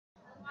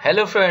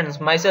Hello friends,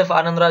 myself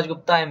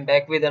Ã.Ř.Ğ. I am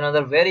back with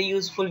another very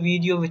useful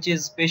video which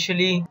is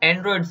specially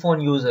Android phone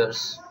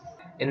users.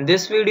 In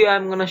this video I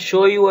am gonna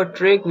show you a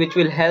trick which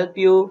will help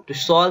you to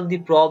solve the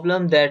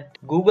problem that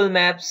Google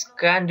Maps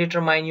can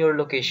determine your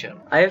location.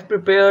 I have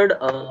prepared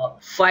a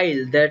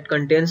file that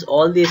contains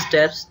all the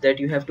steps that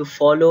you have to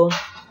follow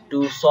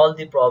to solve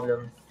the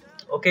problem.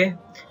 Okay,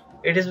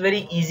 it is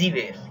very easy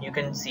way, you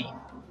can see.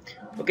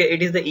 Okay,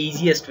 it is the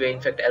easiest way, in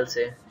fact I'll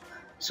say.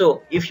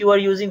 So if you are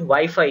using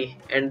Wi-Fi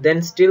and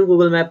then still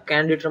Google Map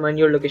can determine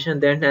your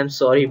location, then I'm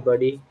sorry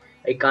buddy,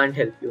 I can't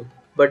help you.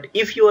 But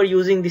if you are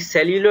using the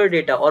cellular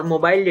data or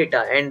mobile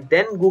data and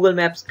then Google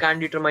Maps can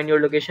determine your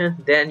location,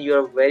 then you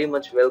are very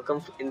much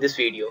welcome in this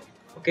video.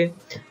 Okay,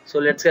 so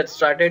let's get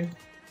started.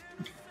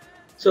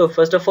 So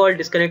first of all,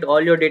 disconnect all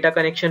your data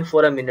connection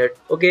for a minute.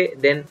 Okay,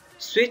 then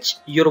switch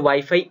your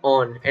Wi-Fi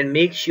on and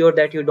make sure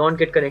that you don't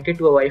get connected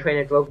to a Wi-Fi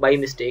network by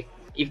mistake.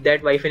 If that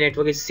Wi-Fi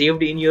network is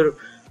saved in your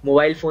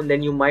mobile phone,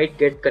 then you might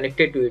get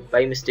connected to it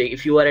by mistake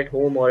if you are at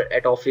home or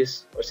at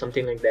office or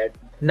something like that.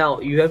 Now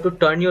you have to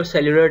turn your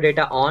cellular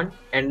data on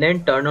and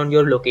then turn on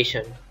your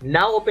location.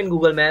 Now open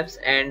Google Maps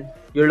and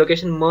your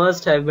location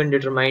must have been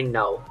determined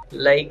now.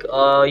 Like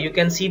you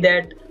can see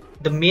that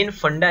the main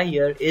funda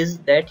here is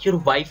that your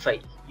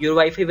Wi-Fi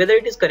whether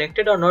it is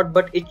connected or not,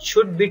 but it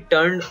should be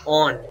turned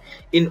on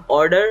in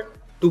order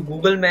to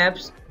Google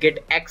Maps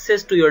get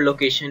access to your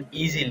location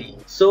easily.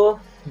 So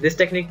this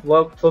technique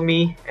worked for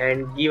me,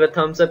 and give a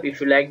thumbs up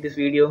if you like this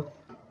video.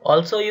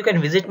 Also, you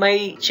can visit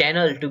my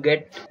channel to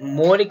get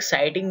more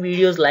exciting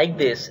videos like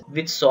this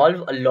which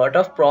solve a lot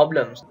of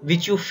problems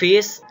which you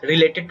face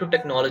related to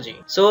technology.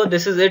 So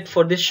this is it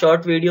for this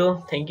short video.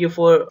 Thank you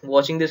for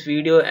watching this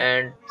video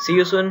and see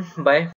you soon. Bye.